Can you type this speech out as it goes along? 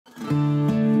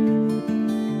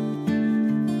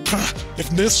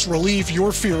If myths relieve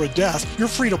your fear of death, you're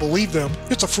free to believe them.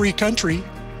 It's a free country.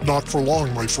 Not for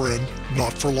long, my friend.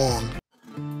 Not for long.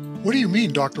 What do you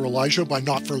mean, Dr. Elijah, by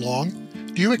not for long?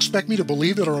 Do you expect me to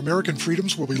believe that our American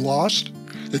freedoms will be lost?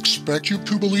 Expect you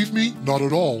to believe me? Not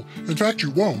at all. In fact,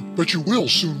 you won't, but you will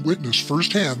soon witness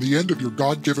firsthand the end of your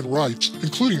God-given rights,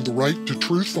 including the right to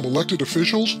truth from elected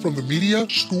officials, from the media,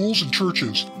 schools, and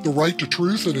churches. The right to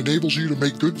truth that enables you to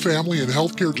make good family and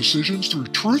healthcare decisions through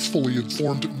truthfully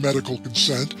informed medical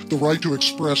consent. The right to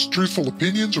express truthful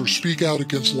opinions or speak out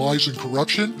against lies and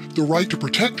corruption. The right to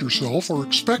protect yourself or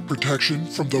expect protection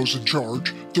from those in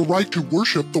charge. The right to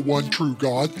worship the one true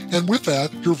God, and with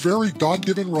that, your very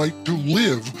God-given right to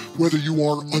live, whether you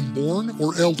are unborn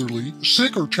or elderly,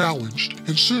 sick or challenged,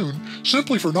 and soon,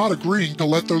 simply for not agreeing to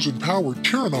let those in power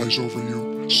tyrannize over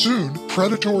you. Soon,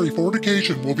 predatory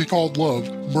fornication will be called love,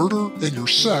 murder and your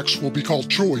sex will be called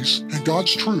choice, and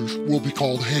God's truth will be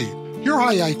called hate. Your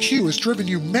high IQ has driven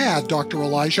you mad, Dr.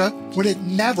 Elijah. When it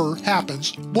never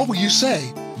happens, what will you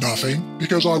say? Nothing,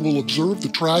 because I will observe the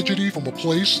tragedy from a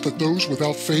place that those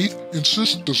without faith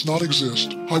insist does not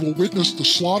exist. I will witness the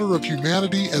slaughter of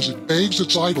humanity as it begs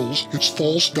its idols, its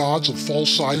false gods of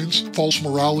false science, false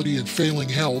morality, and failing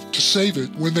health, to save it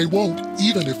when they won't,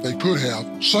 even if they could have.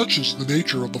 Such is the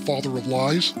nature of the father of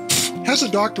lies.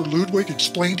 Hasn't Dr. Ludwig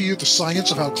explained to you the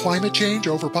science of how climate change,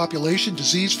 overpopulation,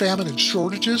 disease, famine, and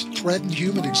shortages threaten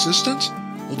human existence?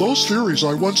 Well, those theories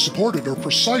I once supported are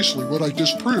precisely what I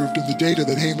disproved in the data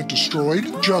that Haman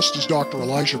destroyed, just as Dr.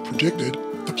 Elijah predicted.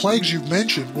 The plagues you've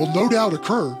mentioned will no doubt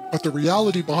occur, but the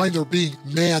reality behind their being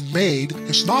man-made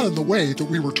is not in the way that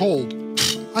we were told.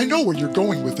 I know where you're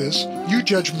going with this. You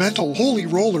judgmental, holy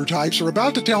roller types are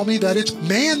about to tell me that it's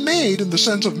man-made in the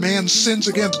sense of man's sins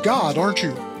against God, aren't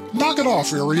you? Knock it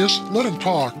off, Arius. Let him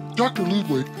talk. Dr.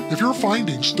 Ludwig, if your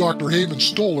findings Dr. Haman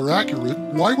stole are accurate,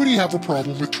 why would he have a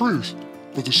problem with truth?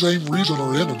 For the same reason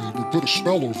our enemy would put a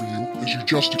spell over you, as you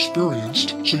just experienced,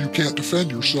 so you can't defend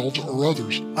yourselves or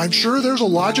others. I'm sure there's a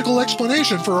logical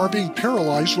explanation for our being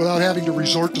paralyzed without having to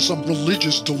resort to some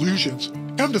religious delusions.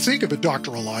 Come to think of it,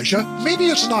 Dr. Elijah, maybe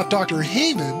it's not Dr.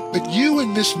 Haman, but you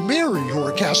and Miss Mary who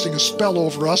are casting a spell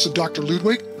over us and Dr.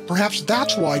 Ludwig. Perhaps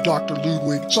that's why Dr.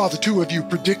 Ludwig saw the two of you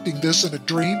predicting this in a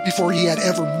dream before he had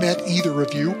ever met either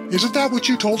of you. Isn't that what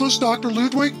you told us, Dr.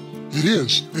 Ludwig? It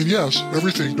is, and yes,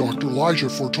 everything Dr. Elijah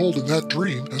foretold in that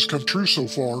dream has come true so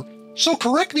far. So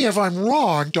correct me if I'm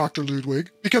wrong, Dr.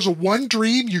 Ludwig. Because of one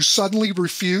dream, you suddenly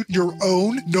refute your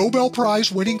own Nobel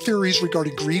Prize-winning theories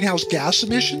regarding greenhouse gas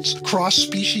emissions,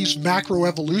 cross-species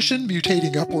macroevolution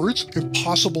mutating upwards,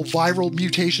 impossible viral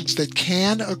mutations that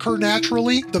can occur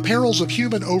naturally, the perils of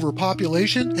human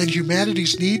overpopulation, and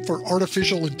humanity's need for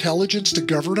artificial intelligence to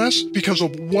govern us. Because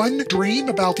of one dream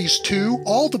about these two,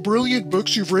 all the brilliant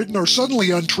books you've written are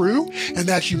suddenly untrue, and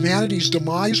that humanity's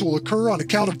demise will occur on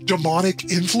account of demonic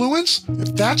influence?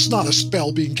 If that's not a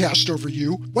spell being cast over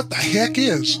you, what the heck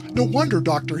is? No wonder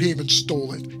Dr. Haman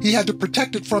stole it. He had to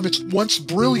protect it from its once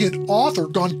brilliant author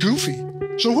gone goofy.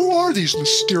 So who are these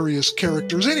mysterious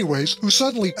characters anyways, who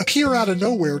suddenly appear out of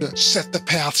nowhere to set the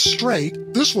path straight?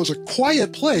 This was a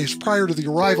quiet place prior to the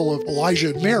arrival of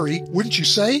Elijah and Mary, wouldn't you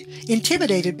say?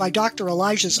 Intimidated by Dr.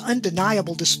 Elijah's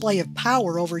undeniable display of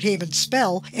power over Haman's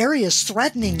spell, Arius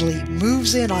threateningly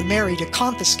moves in on Mary to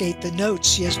confiscate the notes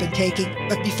she has been taking,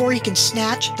 but before he can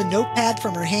snatch the notepad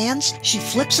from her hands, she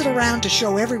flips it around to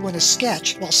show everyone a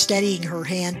sketch while steadying her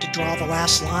hand to draw the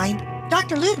last line.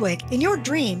 Dr. Ludwig, in your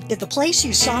dream, did the place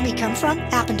you saw me come from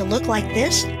happen to look like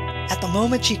this? At the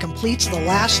moment she completes the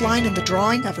last line in the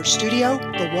drawing of her studio,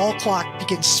 the wall clock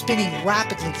begins spinning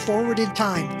rapidly forward in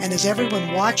time, and as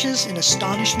everyone watches in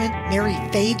astonishment, Mary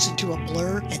fades into a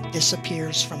blur and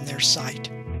disappears from their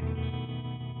sight.